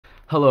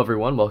Hello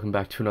everyone, welcome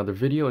back to another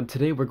video, and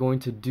today we're going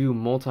to do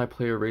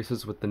multiplayer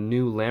races with the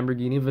new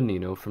Lamborghini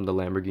Veneno from the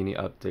Lamborghini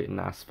update in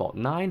Asphalt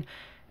 9,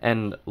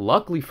 and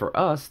luckily for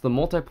us, the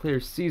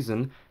multiplayer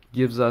season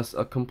gives us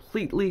a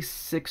completely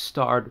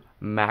 6-starred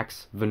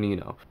max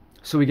Veneno,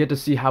 so we get to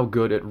see how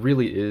good it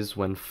really is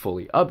when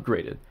fully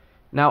upgraded.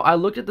 Now, I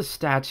looked at the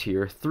stats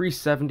here: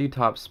 370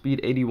 top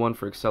speed, 81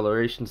 for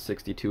acceleration,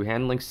 62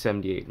 handling,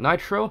 78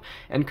 nitro,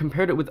 and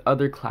compared it with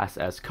other Class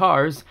S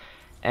cars.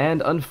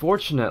 And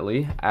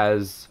unfortunately,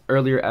 as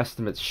earlier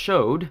estimates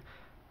showed,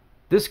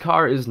 this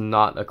car is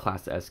not a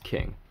Class S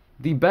king.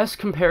 The best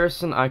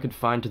comparison I could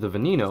find to the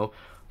Veneno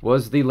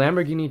was the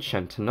Lamborghini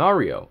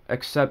Centenario,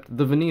 except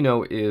the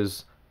Veneno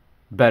is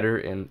better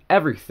in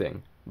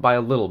everything by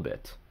a little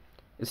bit.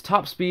 Its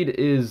top speed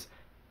is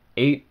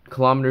 8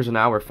 kilometers an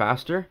hour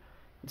faster,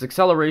 its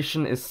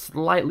acceleration is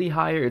slightly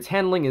higher, its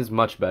handling is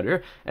much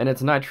better, and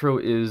its nitro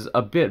is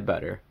a bit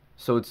better.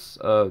 So it's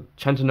a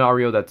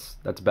Centenario that's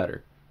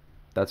better.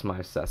 That's my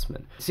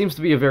assessment. It seems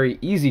to be a very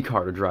easy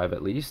car to drive,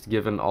 at least,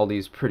 given all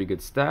these pretty good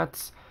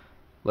stats.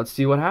 Let's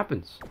see what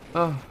happens.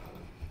 Oh.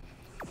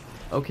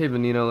 Okay,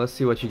 Veneno, let's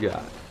see what you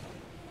got.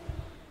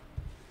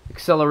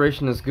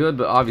 Acceleration is good,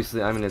 but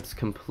obviously, it's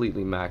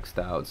completely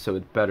maxed out, so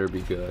it better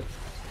be good.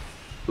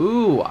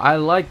 Ooh, I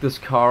like this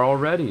car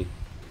already.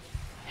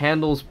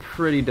 Handles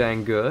pretty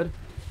dang good.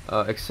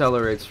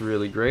 Accelerates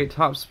really great.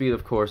 Top speed,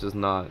 of course, is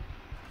not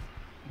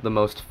the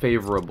most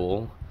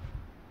favorable,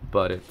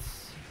 but it's...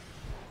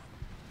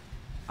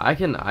 I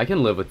can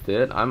live with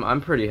it. I'm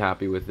pretty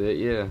happy with it,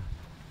 yeah.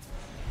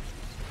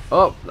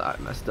 Oh, I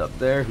messed up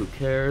there. Who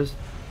cares?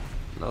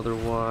 Another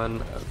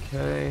one.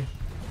 Okay.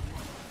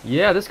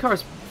 Yeah, this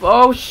car's...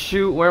 Oh,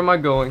 shoot. Where am I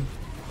going?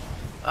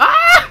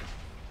 Ah!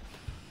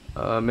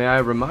 May I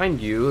remind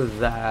you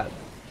that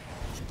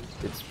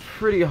it's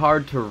pretty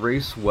hard to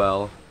race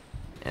well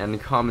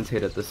and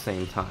commentate at the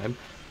same time.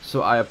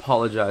 So I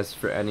apologize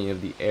for any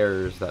of the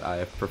errors that I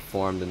have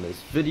performed in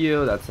this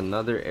video. That's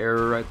another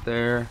error right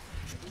there.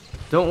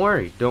 Don't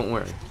worry, don't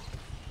worry.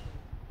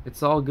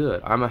 It's all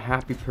good. I'm a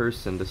happy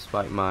person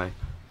despite my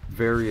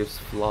various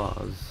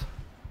flaws.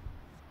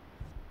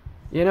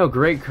 You know,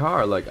 great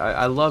car. Like,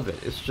 I love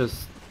it. It's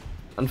just,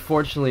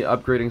 unfortunately,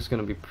 upgrading is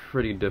going to be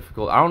pretty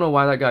difficult. I don't know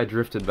why that guy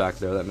drifted back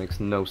there. That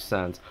makes no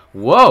sense.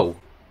 Whoa!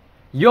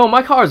 Yo,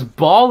 my car's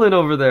balling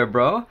over there,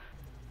 bro.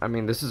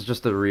 This is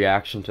just a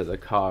reaction to the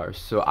car,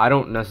 so I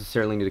don't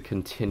necessarily need to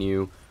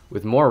continue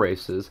with more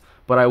races,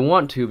 but I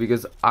want to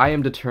because I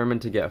am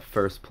determined to get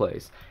first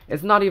place.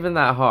 It's not even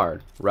that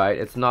hard, right?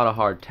 It's not a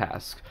hard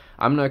task.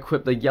 I'm gonna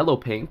equip the yellow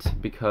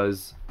paint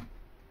because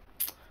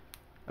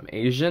I'm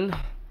Asian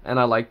and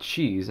I like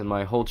cheese, and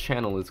my whole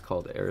channel is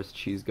called Aris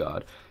Cheese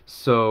God.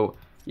 So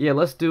yeah,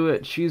 let's do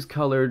it. Cheese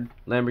colored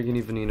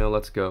Lamborghini Veneno,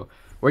 let's go.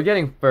 We're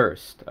getting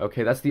first,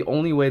 okay? That's the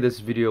only way this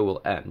video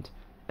will end.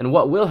 And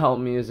what will help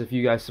me is if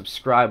you guys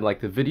subscribe, like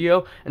the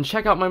video, and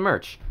check out my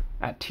merch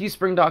at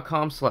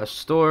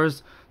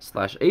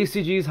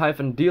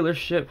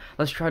teespring.com/stores/acgs-dealership.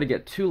 Let's try to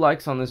get 2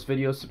 likes on this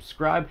video.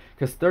 Subscribe,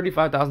 because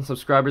 35,000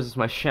 subscribers is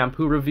my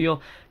shampoo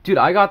reveal. Dude,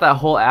 I got that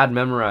whole ad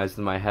memorized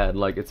in my head.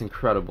 Like, it's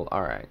incredible.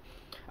 Alright.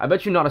 I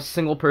bet you not a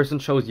single person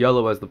chose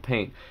yellow as the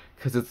paint,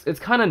 because it's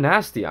kind of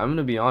nasty. I'm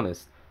gonna be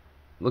honest.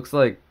 Looks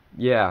like,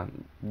 yeah.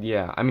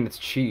 It's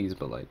cheese,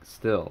 but like,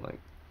 still, like,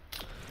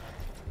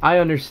 I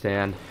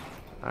understand.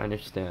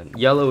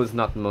 Yellow is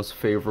not the most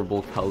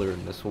favorable color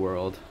in this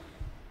world.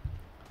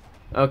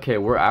 Okay,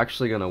 we're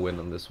actually gonna win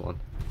on this one.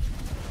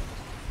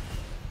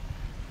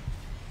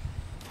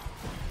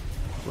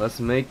 Let's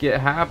make it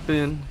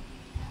happen.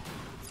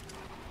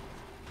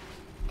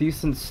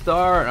 Decent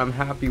start. I'm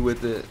happy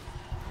with it.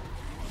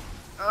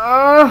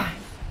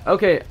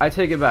 Okay, I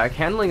take it back.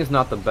 Handling is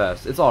not the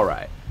best. It's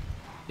alright.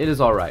 It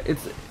is alright.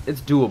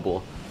 It's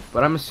doable.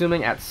 But I'm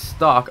assuming at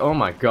stock... Oh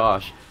my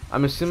gosh.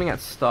 I'm assuming at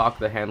stock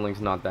the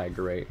handling's not that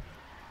great.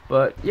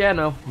 But yeah,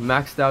 no.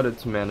 Maxed out,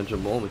 it's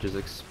manageable, which is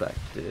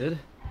expected.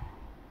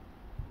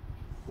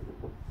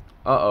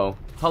 Uh-oh.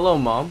 Hello,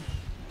 Mom.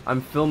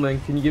 I'm filming.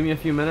 Can you give me a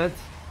few minutes?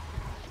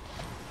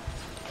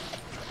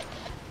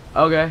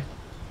 Okay.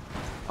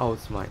 Oh,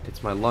 it's my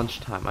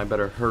lunchtime. I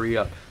better hurry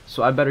up.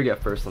 So I better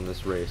get first on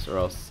this race, or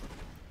else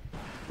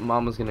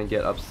Mama's gonna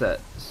get upset.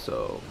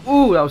 So,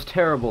 ooh, that was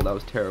terrible. That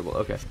was terrible.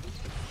 Okay.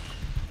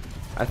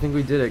 I think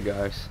we did it,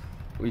 guys.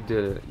 We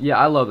did it. Yeah,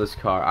 I love this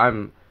car. I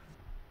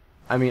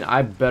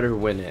better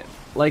win it.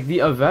 Like, the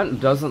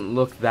event doesn't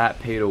look that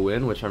pay to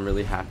win, which I'm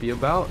really happy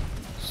about.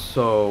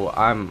 So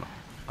I'm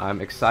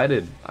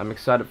excited. I'm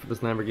excited for this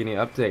Lamborghini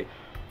update.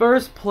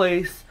 First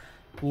place.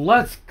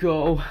 Let's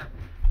go.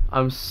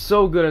 I'm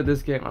so good at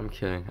this game. I'm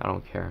kidding. I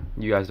don't care.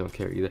 You guys don't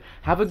care either.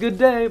 Have a good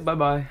day.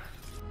 Bye-bye.